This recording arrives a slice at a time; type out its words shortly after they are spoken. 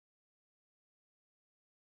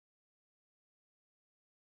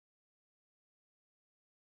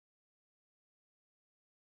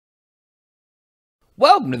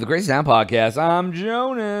Welcome to the Crazy Town Podcast. I'm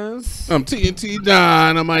Jonas. I'm TNT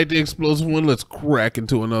Dynamite, the explosive one. Let's crack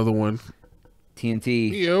into another one.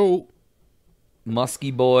 TNT. Yo.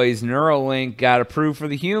 Muskie Boys Neuralink got approved for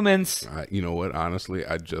the humans. You know what? Honestly,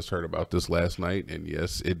 I just heard about this last night, and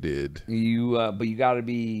yes, it did. But you gotta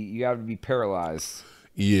be paralyzed.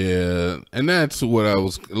 Yeah, and that's what I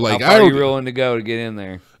was like. How far are you willing to go to get in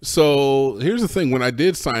there? So here's the thing: when I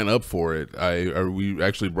did sign up for it, we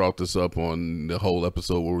actually brought this up on the whole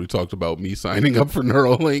episode where we talked about me signing up for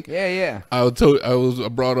Neuralink. Yeah. I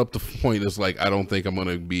brought up the point is like I don't think I'm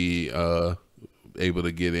gonna be able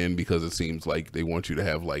to get in because it seems like they want you to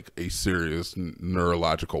have like a serious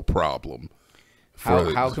neurological problem.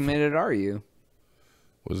 How committed are you?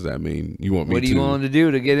 What does that mean? You want me? What are you willing to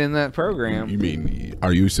do to get in that program? You mean?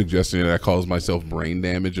 Are you suggesting that I cause myself brain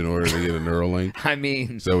damage in order to get a Neuralink? I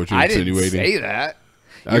mean, is that what you're insinuating? I didn't say that.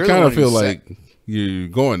 I kind of feel like you're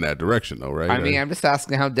going that direction, though, right? I mean, I'm just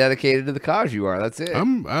asking how dedicated to the cause you are. That's it.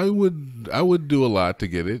 I would do a lot to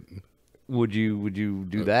get it. Would you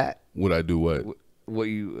do that? Would I do what?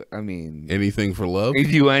 I mean, anything for love? You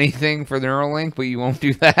do anything for the Neuralink, but you won't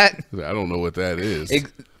do that? I don't know what that is.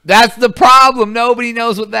 That's the problem. Nobody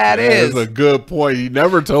knows what that is. That's a good point. He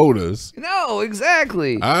never told us. No,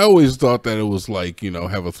 exactly. I always thought that it was like,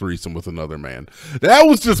 have a threesome with another man. That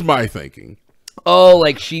was just my thinking. Oh,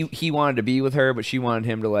 like he wanted to be with her, but she wanted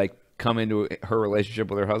him to like come into her relationship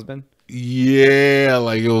with her husband? Yeah,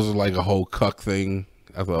 like it was like a whole cuck thing.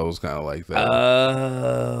 I thought it was kind of like that.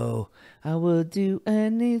 Oh, I would do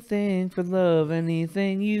anything for love,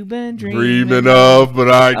 anything you've been dreaming of,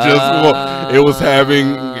 but I just it was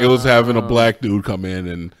having a black dude come in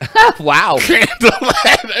and wow.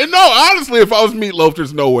 And no, honestly, if I was Meatloaf,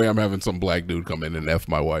 there's no way I'm having some black dude come in and F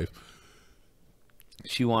my wife.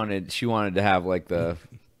 She wanted to have like the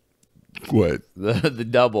what? The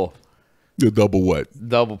double. The double what?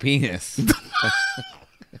 Double penis.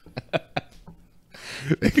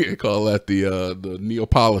 They call that the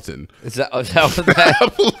Neapolitan. Is that what that? I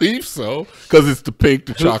believe so, because it's the pink,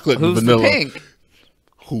 the chocolate, and vanilla. Who's the pink?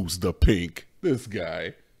 Who's the pink? This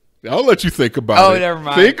guy. I'll let you think about it. Oh, never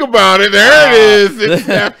mind. Think about it. There it is. It's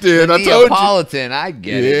snapped in. I told you. Neapolitan. I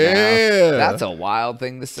get it now. That's a wild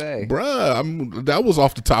thing to say. Bruh, that was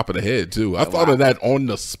off the top of the head, too. I thought of that on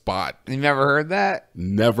the spot. You never heard that?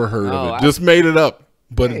 Never heard of it. Just made it up.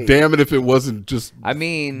 But damn it if it wasn't just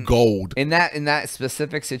gold. In that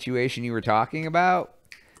specific situation you were talking about.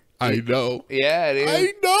 I know. Yeah, dude.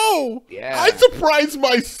 I know. Yeah. I surprise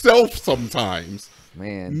myself sometimes.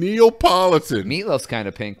 Man. Neapolitan. Meatloaf's kind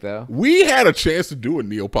of pink though. We had a chance to do a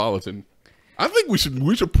Neapolitan. I think we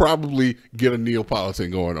should probably get a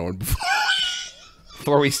Neapolitan going on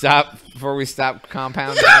before we stop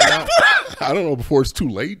compounding that. I don't know, before it's too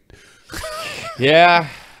late. Yeah.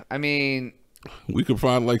 I mean, we could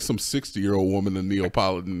find like some 60-year-old woman in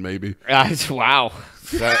Neapolitan, maybe. Wow.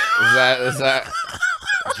 Is that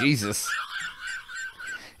Jesus.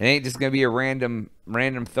 It ain't just gonna be a random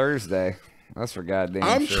Thursday. That's for goddamn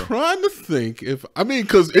I'm sure. trying to think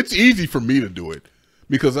because it's easy for me to do it.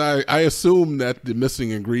 Because I assume that the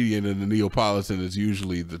missing ingredient in the Neapolitan is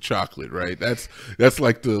usually the chocolate, right? That's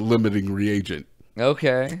like the limiting reagent.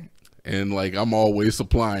 Okay. And like I'm always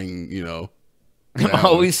supplying, I'm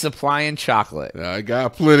always supplying chocolate. I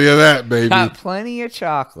got plenty of that, baby. Got plenty of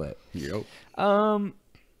chocolate. Yep. I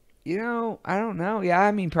don't know. Yeah,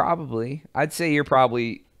 I mean, probably. I'd say you're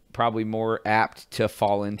probably more apt to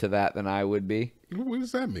fall into that than I would be. What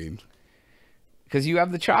does that mean? Because you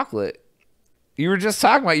have the chocolate. You were just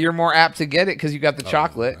talking about you're more apt to get it because you got the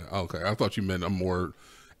chocolate. Okay, I thought you meant I'm more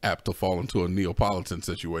apt to fall into a Neapolitan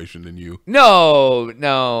situation than you.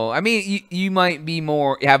 No. I mean, you might be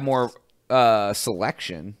have more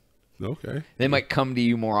selection. Okay. They might come to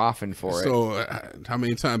you more often for it. So, how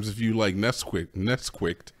many times have you like Nesquicked?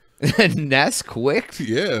 Nesquicked?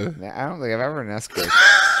 Yeah. I don't think I've ever Nesquicked.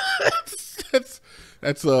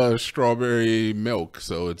 That's strawberry milk,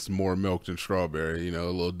 so it's more milk than strawberry. A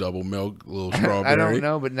little double milk, a little strawberry. I don't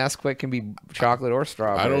know, but Nesquik can be chocolate or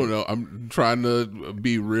strawberry. I don't know. I'm trying to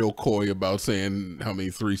be real coy about saying how many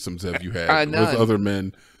threesomes have you had with other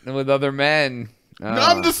men? With other men. No,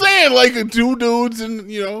 I'm just saying, like two dudes and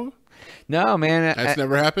No, man. That's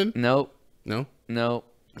never happened? Nope. No?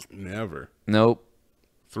 Nope. Never. Nope.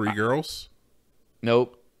 3 girls?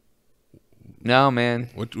 Nope. No, man.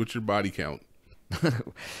 What's your body count?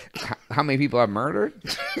 How many people I've murdered?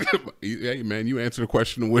 Hey, man, you answer the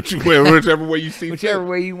question whichever way you see fit. Whichever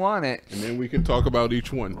way you want it. And then we can talk about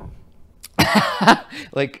each one.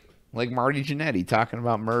 like Marty Jannetty talking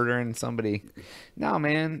about murdering somebody. No,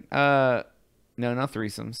 man. No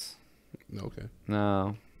threesomes. Okay.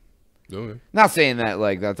 No. Okay. Not saying that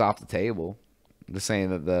like that's off the table. I'm just saying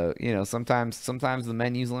that sometimes the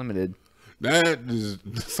menu's limited. That is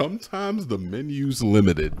sometimes the menu's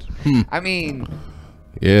limited. I mean,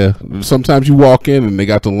 yeah. Sometimes you walk in and they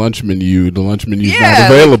got the lunch menu. The lunch menu's yeah,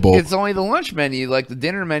 not available. Like, it's only the lunch menu. Like the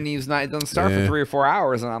dinner menu's not. It doesn't start for 3 or 4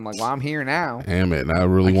 hours, and I'm like, well, I'm here now. Damn it! I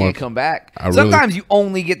really can't come back. Sometimes you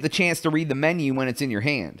only get the chance to read the menu when it's in your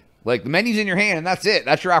hand. Like the menu's in your hand, and that's it.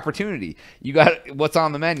 That's your opportunity. You got what's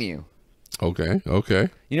on the menu. Okay. Okay.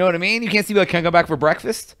 You know what I mean? You can't see like, can I go back for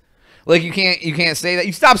breakfast? Like you can't say that.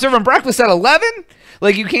 You stop serving breakfast at 11?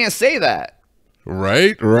 Like you can't say that.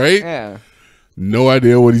 Right. Right. Yeah. No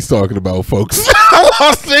idea what he's talking about, folks. I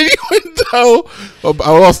lost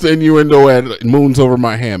the innuendo at Moons Over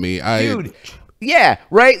My Hammy. Dude, yeah,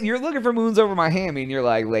 right? You're looking for Moons Over My Hammy, and you're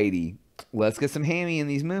like, lady, let's get some hammy in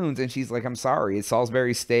these moons. And she's like, I'm sorry, it's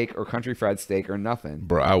Salisbury steak or country fried steak or nothing.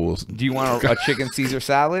 Bro, I will. Do you want a chicken Caesar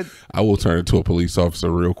salad? I will turn into a police officer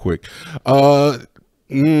real quick. No,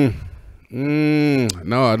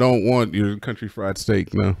 I don't want your country fried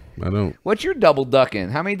steak. No, I don't. What's your double ducking?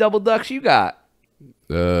 How many double ducks you got?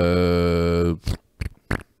 I'm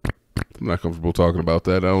not comfortable talking about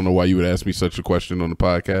that. I don't know why you would ask me such a question on the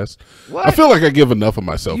podcast. What? I feel like I give enough of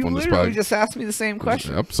myself You on this literally podcast. just asked me the same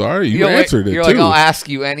question. I'm sorry, you answered it. You're too. like, I'll ask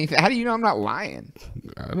you anything. How do you know I'm not lying?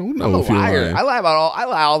 I don't know I'm a if you're liar. lying. I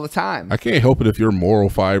lie all the time. I can't help it if your moral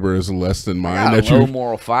fiber is less than mine. I got a low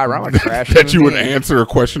moral fiber. I'm a trash. that you would human being. answer a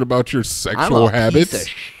question about your I'm sexual a habits. piece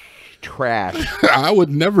of trash. I would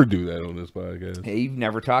never do that on this podcast. Hey, you've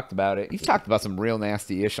never talked about it. You've talked about some real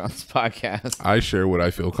nasty ish on this podcast. I share what I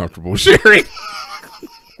feel comfortable sharing.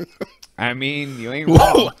 I mean, you ain't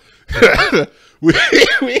wrong.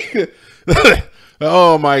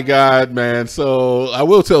 Oh my God, man. So I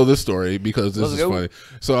will tell this story because this Let's is go. funny.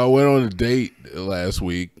 So I went on a date last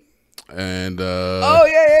week and Oh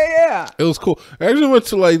yeah. it was cool. I actually went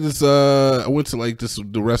to like this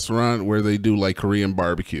the restaurant where they do like Korean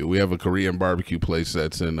barbecue. We have a Korean barbecue place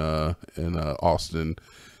that's in Austin.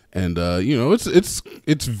 And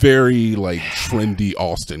it's very like trendy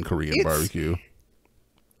Austin Korean barbecue.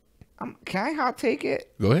 Can I hot take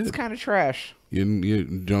it? Go ahead. It's kind of trash.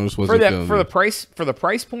 Jonas wasn't For feeling the it.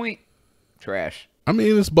 price point, trash. I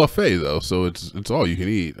mean, it's buffet though, so it's all you can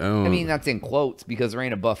eat. I mean, that's in quotes because there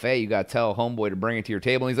ain't a buffet. You got to tell homeboy to bring it to your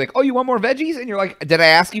table. And he's like, oh, you want more veggies? And you're like, did I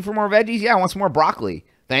ask you for more veggies? Yeah, I want some more broccoli.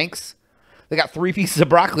 Thanks. They got 3 pieces of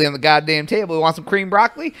broccoli on the goddamn table. You want some cream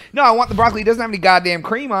broccoli? No, I want the broccoli. It doesn't have any goddamn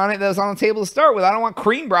cream on it. That's on the table to start with. I don't want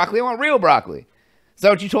cream broccoli. I want real broccoli. Is that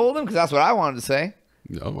what you told him? Because that's what I wanted to say.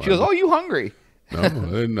 No, She goes, oh, you hungry?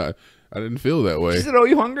 No, I didn't feel that way. She said, oh,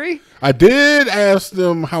 you hungry? I did ask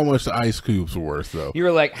them how much the ice cubes were worth, though. You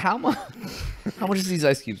were like, how much? How much is these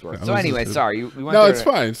ice cubes worth? So anyway, sorry. We went No, there it's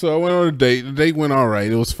fine. So I went on a date. The date went all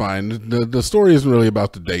right. It was fine. The story isn't really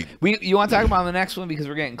about the date. You want to talk about the next one because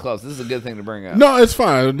we're getting close. This is a good thing to bring up. No, it's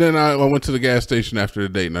fine. Then I went to the gas station after the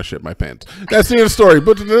date and I shit my pants. That's the end of the story.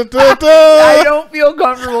 But I don't feel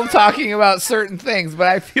comfortable talking about certain things, but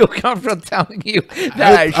I feel comfortable telling you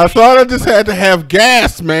that I thought I just had to have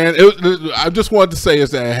gas, man. I just wanted to say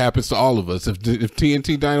is that it happens to all of us. If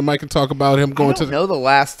TNT Dynamite can talk about him going to know the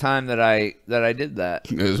last time that I did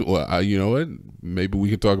that. well, you know what? Maybe we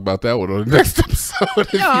can talk about that one on the next episode.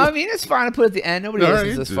 No, I mean it's fine to put at the end. Nobody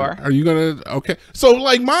listens this far. Are you gonna? Okay, so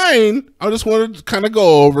like mine, I just wanted to kind of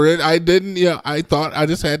go over it. I didn't. Yeah, I thought I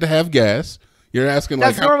just had to have gas. You're asking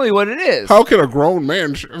That's like normally what it is. How can a grown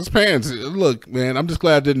man shit his pants? Look, man, I'm just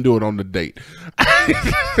glad I didn't do it on the date.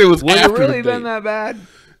 It was Would it after really the date. been that bad?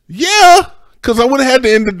 Yeah, because I would have had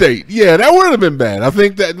to end the date. Yeah, that would have been bad. I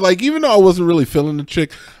think that, like, even though I wasn't really feeling the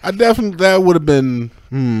chick, that would have been,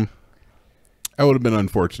 that would have been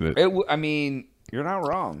unfortunate. I mean, you're not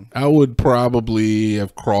wrong. I would probably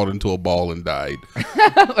have crawled into a ball and died.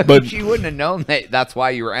 But she wouldn't have known that's why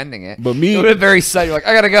you were ending it. But me, it would have been very sudden. You're like,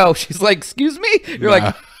 I gotta go. She's like, excuse me. You're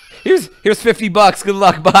like, here's $50. Good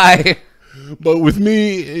luck. Bye. But with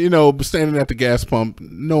me, standing at the gas pump,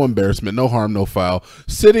 no embarrassment, no harm, no foul.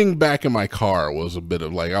 Sitting back in my car was a bit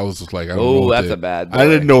of like, I was just like, I don't know. Oh, that's a bad boy. I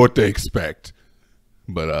didn't know what to expect.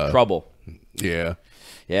 But trouble. Yeah.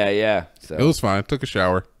 Yeah. So it was fine. Took a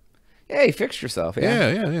shower. Yeah, you fixed yourself.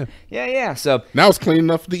 Yeah. So now it's clean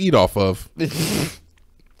enough to eat off of.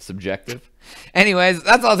 Subjective. Anyways,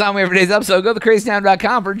 that's all the time we have for today's episode. Go to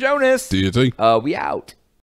crazytown.com for Jonas. DT. We out.